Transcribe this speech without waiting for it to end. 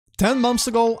10 months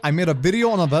ago, I made a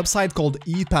video on a website called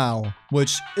ePal,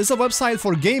 which is a website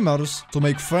for gamers to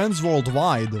make friends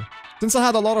worldwide. Since I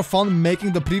had a lot of fun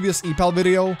making the previous ePal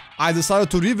video, I decided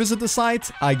to revisit the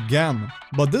site again.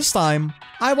 But this time,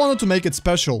 I wanted to make it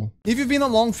special. If you've been a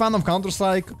long fan of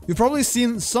Counter-Strike, you've probably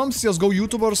seen some CSGO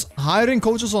YouTubers hiring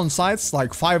coaches on sites like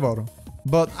Fiverr.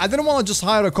 But I didn't want to just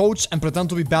hire a coach and pretend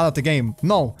to be bad at the game.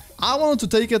 No, I wanted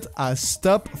to take it a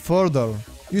step further.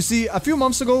 You see, a few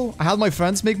months ago, I had my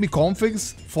friends make me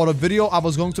configs for a video I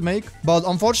was going to make, but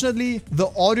unfortunately, the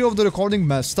audio of the recording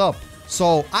messed up.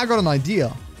 So I got an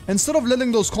idea. Instead of letting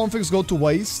those configs go to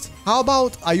waste, how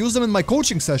about I use them in my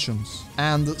coaching sessions?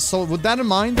 And so with that in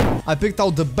mind, I picked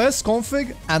out the best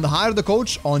config and hired the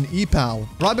coach on ePal.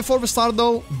 Right before we start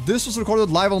though, this was recorded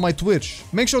live on my Twitch.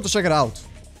 Make sure to check it out.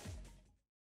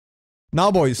 Now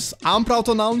boys, I'm proud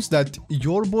to announce that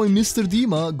your boy Mr.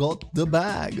 Dima got the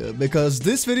bag, because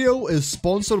this video is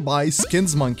sponsored by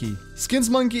SkinsMonkey.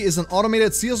 SkinsMonkey is an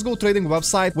automated CSGO trading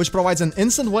website which provides an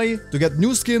instant way to get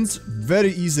new skins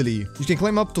very easily. You can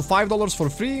claim up to $5 for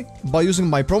free by using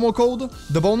my promo code.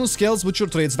 The bonus scales with your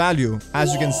trade's value,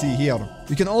 as you can see here.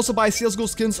 You can also buy CSGO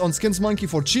skins on SkinsMonkey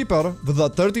for cheaper with a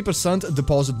 30%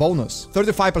 deposit bonus.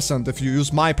 35% if you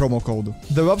use my promo code.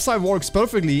 The website works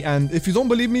perfectly, and if you don't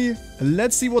believe me,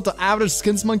 let's see what the average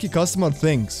SkinsMonkey customer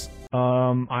thinks.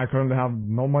 I currently have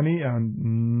no money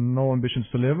and no ambitions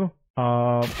to live.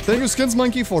 Thank you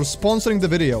SkinsMonkey for sponsoring the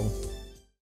video.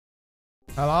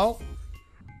 Hello?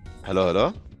 Hello,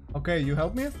 hello? Okay, you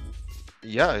help me?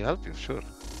 Yeah, I help you, sure.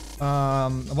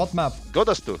 What map? Go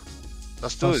Dust 2.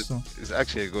 Dust 2 Dust 2. is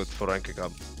actually good for ranking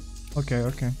up. Okay,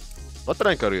 okay. What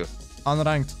rank are you?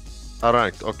 Unranked.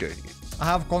 Unranked, okay. I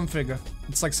have config.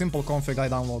 It's like simple config I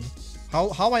download.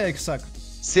 How I exec?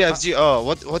 CSG, oh,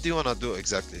 what do you wanna do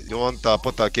exactly? You want to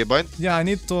put a keybind? Yeah, I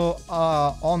need to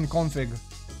on config.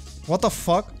 What the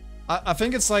fuck? I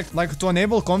think it's like to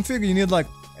enable config you need like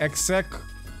exec.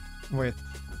 Wait.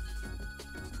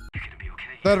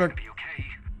 You're gonna be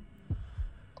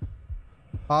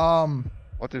okay.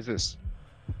 What is this?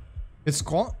 It's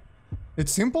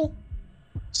simple?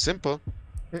 Simple?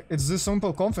 It's this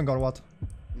simple config or what?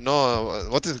 No,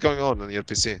 what is going on your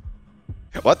PC?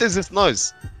 What is this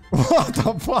noise? What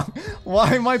the fuck?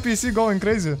 Why my PC going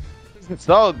crazy?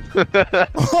 Sound.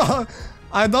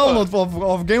 I download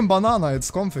of game banana,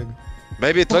 it's config.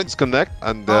 Maybe try to connect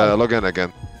and log in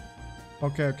again.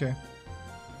 Okay, okay.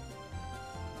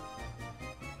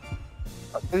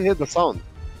 I can hear the sound.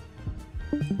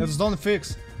 Let's don't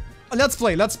fix. Let's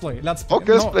play. Okay, No,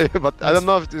 let's play, but I don't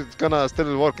know if it's gonna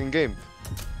still work in game.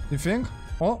 You think?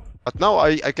 Oh. But now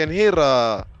I can hear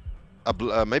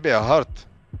maybe a heart.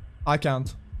 I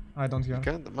can't. I don't hear. You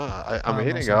can't? I'm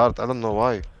hearing a heart, I don't know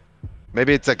why.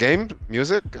 Maybe it's a game?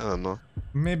 Music? I don't know.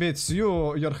 Maybe it's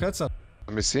your headset.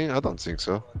 Let me see, I don't think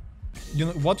so. You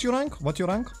know, what you rank?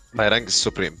 My rank is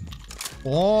Supreme.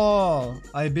 Oh,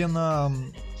 I've been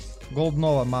Gold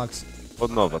Nova Max.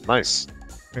 Gold Nova, nice.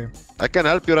 Okay. I can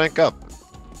help you rank up.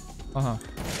 Uh-huh.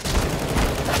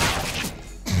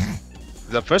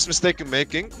 The first mistake you're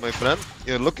making, my friend,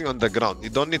 you're looking on the ground. You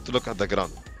don't need to look at the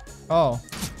ground. Oh.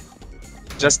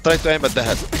 Just try to aim at the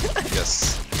head.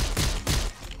 Yes.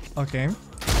 Okay.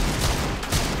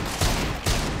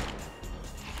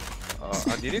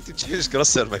 And you need to change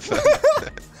crosshair, my friend.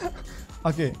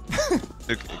 Okay.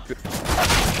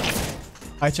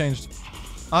 I changed.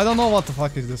 I don't know what the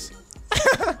fuck is this.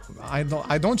 I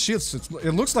don't cheat.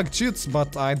 It looks like cheats,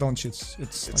 but I don't cheat.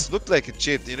 It's looked like a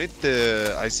cheat. You need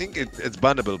to. I think it's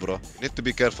bannable, bro. You need to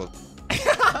be careful.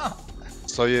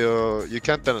 So you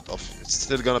can't turn it off. It's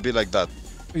still gonna be like that.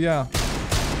 Yeah.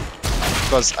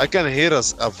 Because I can hear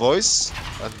a voice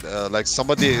and like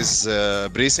somebody is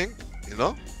breathing, you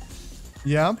know?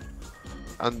 Yeah.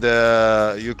 And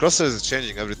your crosshair is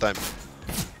changing every time.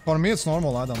 For me, it's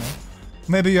normal. I don't know.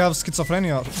 Maybe you have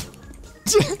schizophrenia.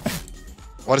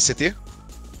 What city?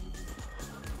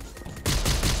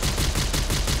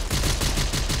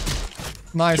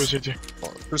 Nice. Two city.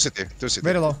 Oh, two city.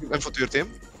 Very low. Info to your team.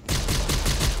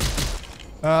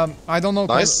 I don't know.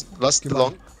 Nice. Last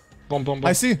long. Bomb.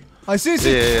 I see.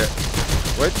 Yeah.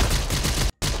 Wait.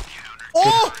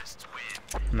 Oh!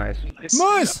 Nice.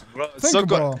 Nice! Bro,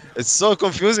 Bro. it's so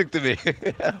confusing to me.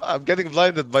 I'm getting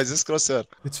blinded by this crosshair.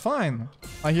 It's fine.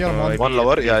 I hear one. One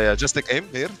lower. Yeah. Just take aim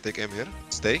here.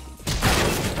 Stay.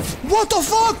 What the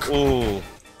fuck? Oh.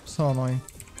 So annoying.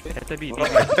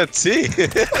 I can't see.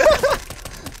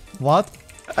 What?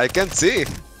 I can't see.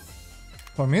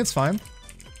 For me, it's fine.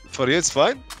 For you, it's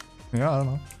fine? Yeah, I don't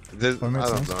know. I me,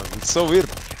 don't know. It's so weird.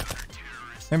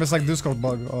 Maybe it's like Discord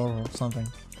bug or something.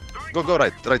 Go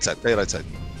right side. Play right side.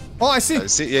 Oh, I see.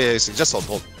 See? Yeah, see. Just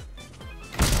hold.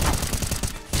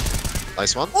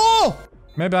 Nice one. Oh!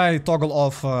 Maybe I toggle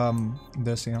off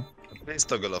this, yeah. Please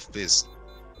toggle off, please.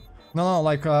 No,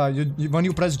 like when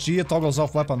you press G, it toggles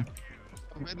off weapon.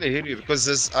 I barely hear you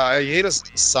because I hear a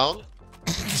sound.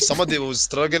 Somebody was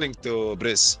struggling to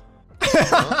brace.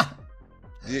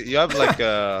 You have like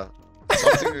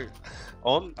something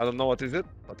on. I don't know what is it,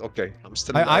 but okay. I'm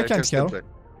still. I can can't still kill. play.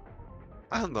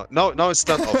 I don't know. Now it's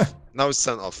turned off. Now it's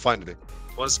turned off. Finally.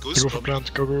 One's goose. Go for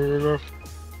plant. Go, go, go, go.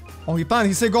 Oh, he planned.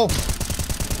 He said go.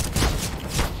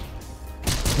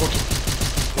 What?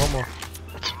 One more.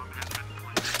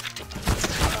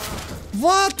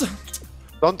 What?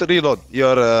 Don't reload.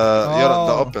 You're on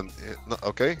the Oh. open.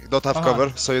 Okay. You don't have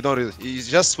cover, so you don't reload. You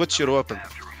just switch your weapon.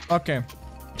 Okay.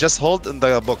 Just hold in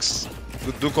the box.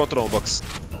 Do control box.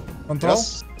 Control?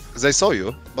 Yes. They saw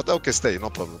you, but okay, stay. No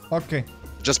problem. Okay.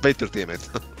 Just bait your teammate.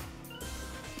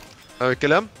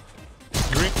 Kill him.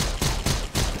 Green.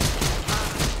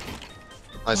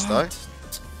 Nice die.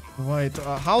 Wait,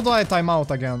 how do I time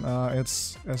out again?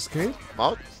 It's escape?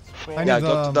 Out. I Yeah, need,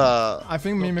 go to the. I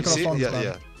think my See? microphone.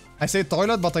 Yeah. I say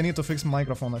toilet, but I need to fix my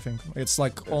microphone, I think. It's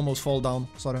like almost fall down.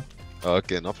 Sorry.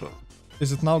 Okay, no problem.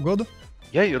 Is it now good?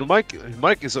 Yeah, your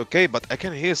mic is okay, but I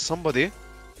can hear somebody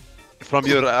from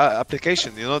your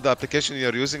application. You know the application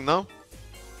you're using now?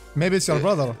 Maybe it's your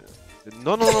brother.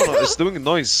 No. It's doing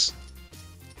noise.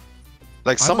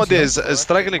 Like I don't somebody hear. is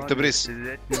struggling to breathe.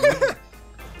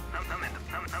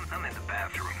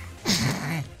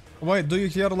 Wait, do you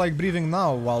hear like breathing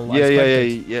now while I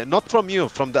Yeah. Not from you,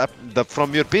 from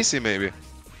from your PC maybe.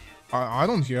 I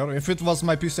don't hear. If it was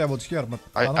my PC, I would hear, but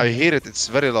I don't I hear it. It's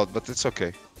very loud, but it's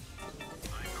okay.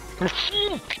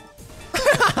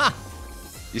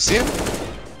 You see him?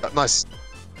 Nice.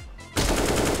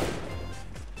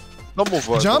 Don't move.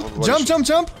 Jump!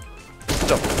 Jump.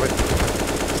 Wait.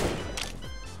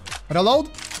 Reload!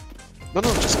 No,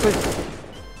 just play.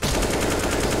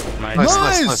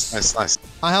 Nice.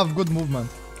 I have good movement.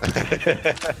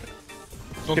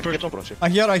 Don't push, don't. Bro, I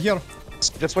hear.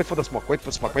 just wait for the smoke. Wait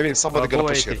for smoke. Maybe somebody gonna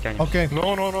push here. Okay. No.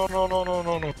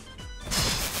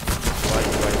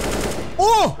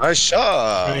 Oh! Nice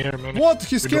shot. Many here, many. What?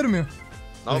 He scared me.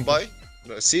 Now buy.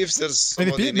 See if there's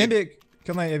somebody AVP? Maybe.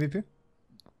 Can I AVP?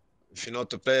 If you know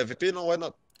to play AVP, no, why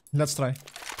not? Let's try.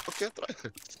 Okay, try.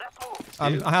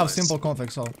 I have Nice. simple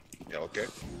config, so. Yeah, okay.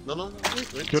 No.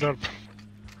 Wait. Good help.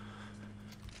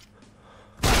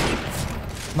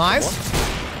 Nice!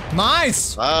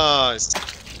 Nice! Nice.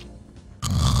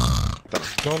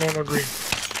 No, green.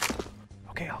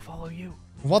 Okay, I'll follow you.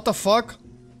 What the fuck?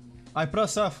 I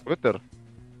press F. Twitter.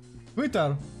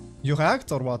 Twitter. You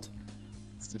hacked or what?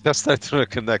 Just try to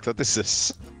reconnect. What is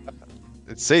this?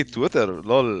 It say Twitter.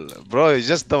 Lol. Bro, you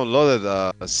just downloaded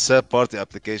a third-party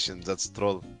application. That's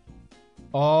troll.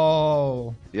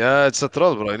 Oh. Yeah, it's a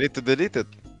troll, bro. I need to delete it.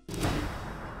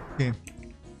 Okay.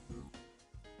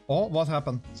 Oh, what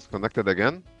happened? It's connected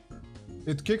again.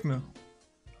 It kicked me.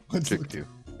 Kicked you.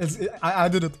 I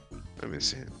did it. Let me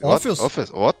see. Office. What?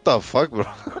 Office? What the fuck, bro?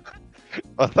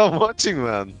 What I'm watching,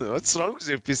 man? What's wrong with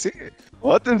your PC?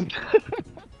 What is...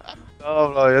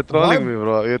 No, bro, you're trolling me,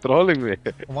 bro. You're trolling me.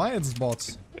 Why it's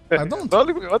bots? I don't.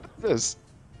 Trolling me? What is this?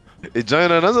 You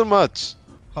join another match.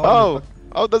 How? How?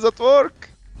 How does that work?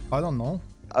 I don't know.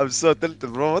 I'm so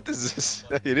tilted, bro. What is this?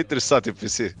 You need to restart your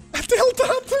PC.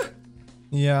 Tilted.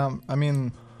 Yeah, I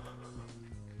mean,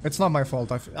 it's not my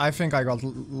fault. I think I got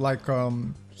like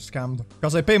scammed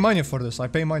because I pay money for this. I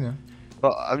pay money.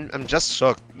 Bro, I'm just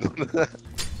shocked.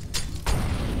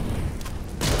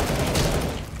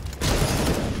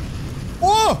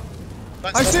 Oh!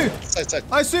 I see. Side.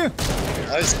 I see.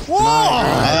 Nice. Whoa!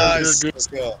 Nice. Good. Let's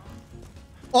go.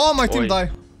 Oh, my team Oi.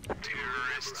 died.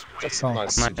 That's Oh.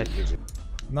 nice. Nice.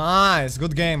 Nice,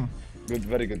 good game. Good,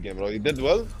 very good game, bro. You did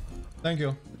well. Thank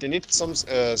you. You need some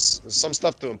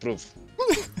stuff to improve.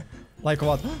 Like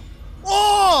what?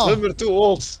 Oh! Silver 2,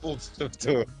 wolf. Silver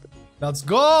 2. Let's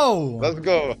go! Let's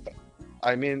go.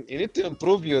 I mean, you need to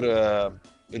improve your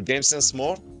game sense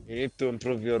more. You need to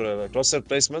improve your crosshair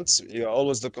placements. You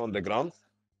always look on the ground.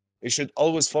 You should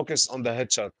always focus on the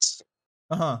headshots.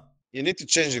 Uh-huh. You need to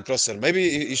change your crosshair. Maybe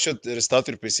you should restart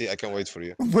your PC. I can wait for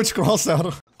you. Which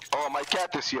crosshair? Oh, my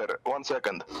cat is here. 1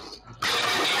 second.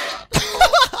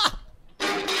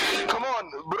 Come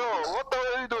on, bro. What the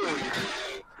hell are you doing?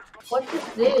 What is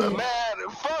this? Man,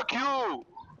 fuck you.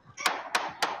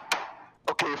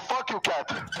 Okay, fuck you, cat.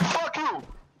 Fuck you.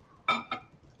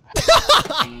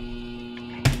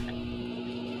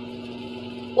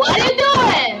 What are you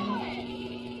doing?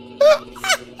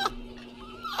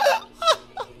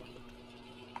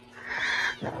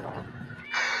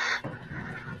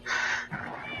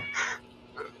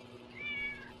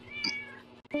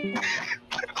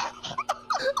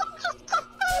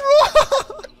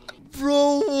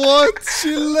 Bro, what?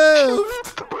 She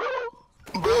left.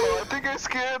 Bro, I think I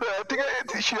scared her. I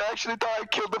think she actually thought I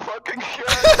killed the fucking cat.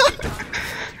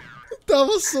 That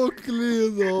was so clear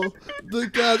though. The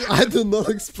cat, I did not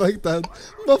expect that.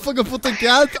 Motherfucker put the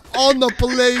cat on the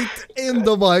plate in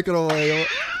the microwave.